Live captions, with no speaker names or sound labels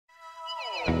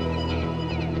Hello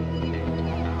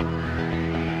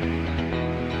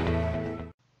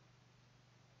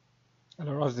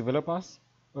ROS developers,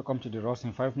 welcome to the ROS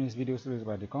in 5 minutes video series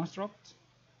by The Construct,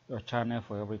 your channel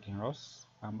for everything ROS.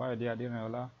 I'm Bayode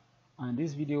Adenayola, and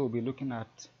this video will be looking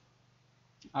at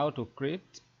how to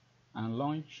create and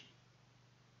launch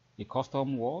a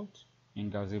custom world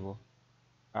in Gazebo.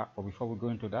 But before we go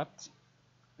into that,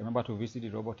 remember to visit the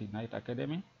Robotics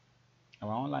Academy,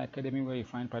 our online academy where you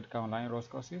find practical online ROS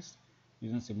courses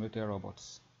using simulated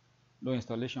robots. No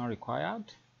installation required.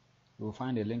 You will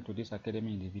find a link to this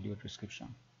academy in the video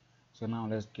description. So now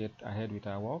let's get ahead with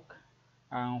our work.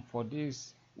 And for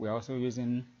this, we are also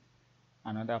using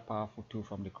another powerful tool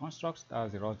from the Constructs,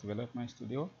 that's the ROS Development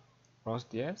Studio,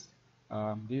 ROS-DS.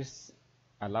 This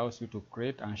allows you to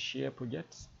create and share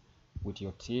projects with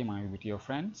your team and with your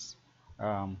friends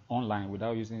online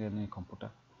without using any computer.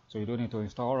 So you don't need to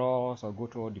install ROS or go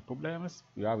through all the problems.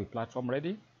 You have a platform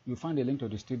ready. You'll find a link to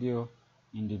the studio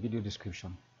in the video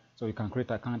description. So you can create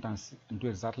an account and do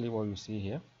exactly what you see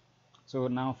here. So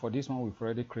now for this one, we've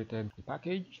already created the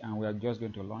package and we are just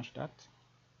going to launch that.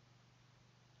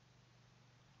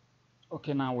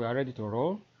 Okay, now we are ready to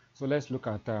roll. So let's look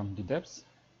at the steps.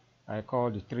 I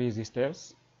call the 3 easy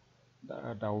steps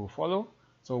that will follow.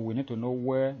 So we need to know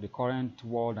where the current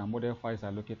world and model files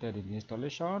are located in the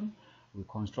installation. We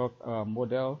construct a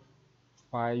model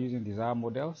file using desired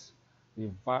models,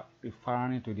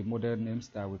 referring to the model names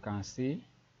that we can see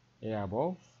here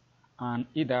above, and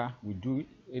either we do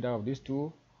either of these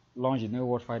two, launch the new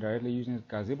world file directly using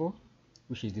Gazebo,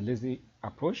 which is the lazy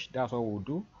approach. That's what we'll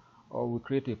do, or we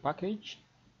create a package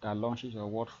that launches your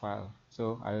world file.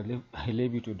 So I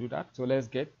leave you to do that. So let's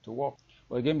get to work.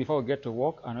 But again, before we get to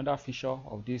work, another feature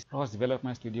of this ROS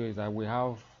Development Studio is that we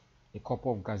have a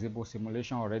couple of Gazebo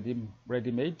simulation already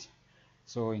ready-made.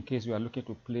 So in case you are looking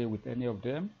to play with any of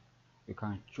them, you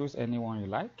can choose any one you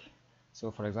like.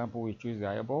 So for example, we choose the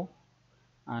eyeball,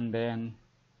 and then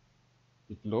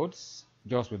it loads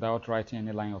just without writing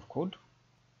any line of code.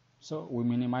 So we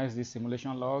minimize this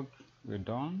simulation log, we're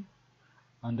done,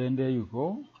 and then there you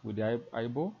go with the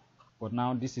eyeball. But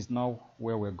now this is not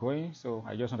where we're going, so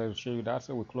I just wanted to show you that.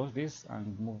 So we close this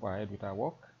and move ahead with our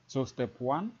work. So step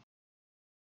 1.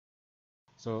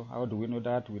 So how do we know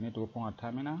that? We need to open a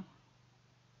terminal.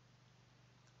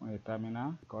 On a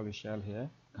terminal, call the shell here.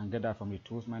 You can get that from the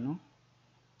tools menu.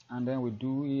 And then we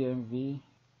do env. We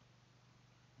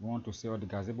want to see all the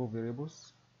Gazebo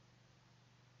variables.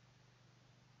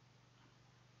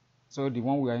 So the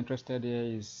one we are interested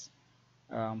in is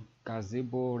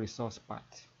Gazebo resource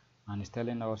path, and it's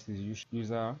telling us is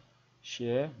user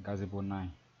share Gazebo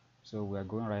 9. So we are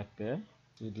going right there,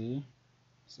 cd.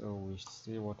 So we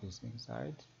see what is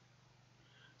inside.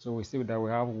 So we see that we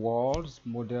have worlds,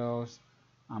 models,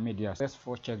 and media. Let's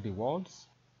first check the worlds.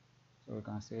 So we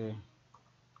can say,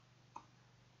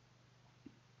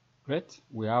 great,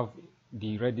 we have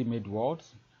the ready-made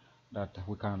worlds that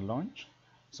we can launch.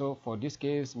 So for this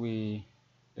case,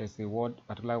 there's a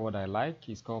particular word I like.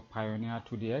 It's called Pioneer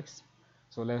 2DX.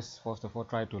 So let's first of all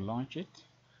try to launch it.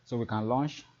 So we can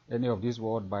launch any of these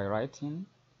words by writing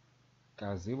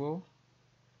Gazebo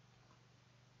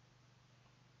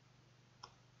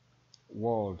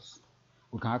worlds.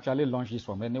 We can actually launch this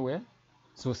from anywhere.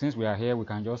 So since we are here, we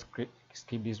can just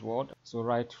skip this word. So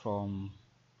right from,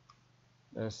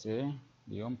 let's say,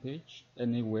 the home page,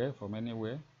 anywhere, from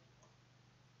anywhere.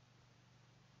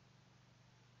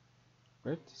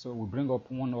 Great. So we bring up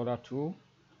one other tool,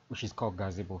 which is called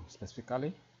Gazebo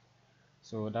specifically.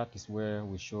 So that is where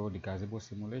we show the Gazebo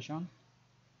simulation.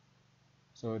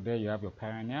 So there you have your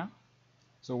Pioneer.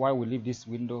 So while we leave this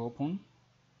window open,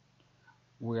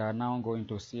 we are now going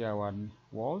to see our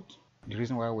world, the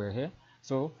reason why we're here.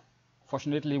 So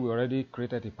fortunately, we already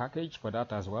created a package for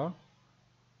that as well.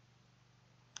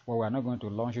 But we are not going to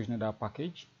launch using that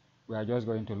package. We are just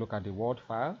going to look at the world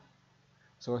file.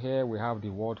 So here we have the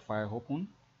world file open.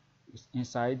 It's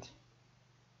inside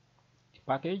the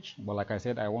package, but like I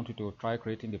said, I want you to try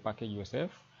creating the package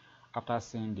yourself after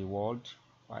seeing the world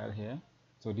file here.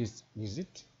 So this is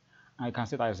it, and you can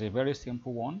see that it's a very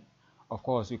simple one. Of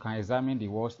course, you can examine the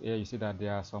words here. You see that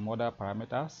there are some other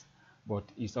parameters, but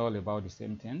it's all about the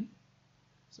same thing.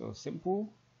 So simple,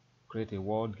 create a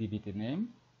world, give it a name,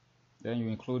 then you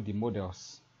include the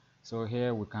models. So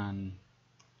here we can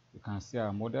see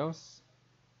our models.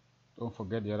 Don't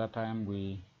forget the other time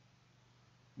we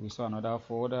saw another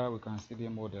folder. We can see the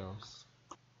models.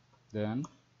 Then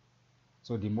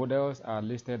so the models are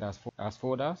listed as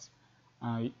folders,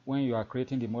 and when you are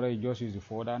creating the model, you just use the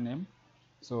folder name.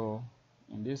 So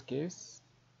in this case,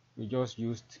 we just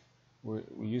used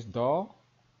we used door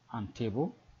and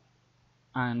table.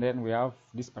 And then we have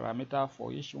this parameter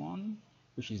for each one,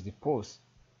 which is the pose.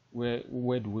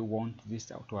 Where do we want this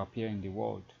to appear in the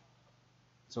world?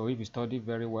 So if you study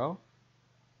very well,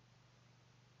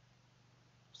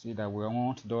 see that we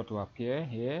want door to appear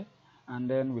here, and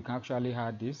then we can actually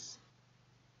add this.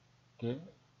 Okay,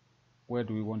 where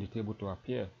do we want the table to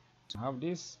appear? So have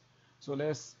this. So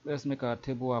let's make our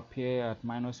table appear at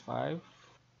 -5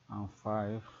 and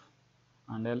 5,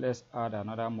 and then let's add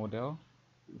another model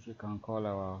which we can call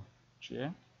our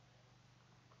chair,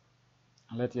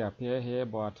 and let it appear here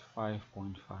but at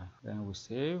 5.5. Then we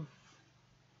save,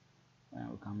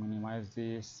 and we can minimize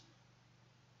this.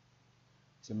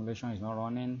 Simulation is not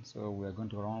running, so we are going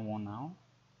to run one now.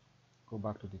 Go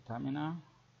back to the terminal,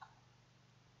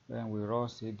 then we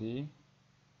ROS cd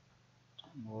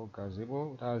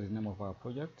Gazebo, that's the name of our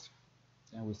project.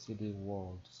 Then we see the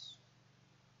worlds.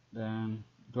 Then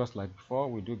just like before,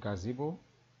 we do Gazebo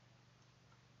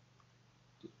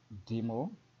demo,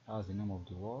 that's the name of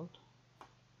the world.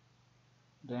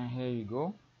 Then here you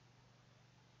go.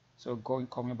 So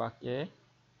coming back here,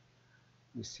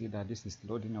 we see that this is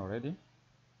loading already.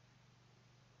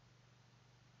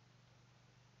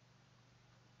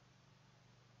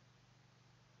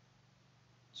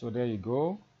 So there you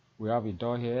go. We have a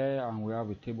door here, and we have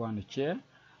a table and a chair.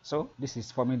 So this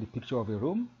is forming the picture of a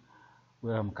room.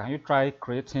 Can you try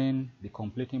creating the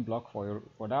completing block for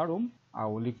that room? I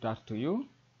will leave that to you.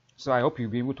 So I hope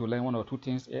you'll be able to learn one or two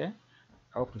things here.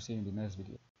 I hope to see you in the next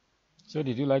video. So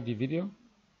did you like the video?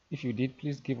 If you did,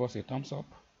 please give us a thumbs up.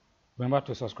 Remember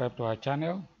to subscribe to our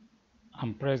channel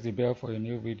and press the bell for a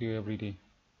new video every day.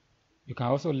 You can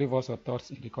also leave us your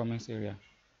thoughts in the comments area.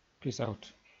 Peace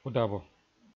out. Ó dàbọ̀.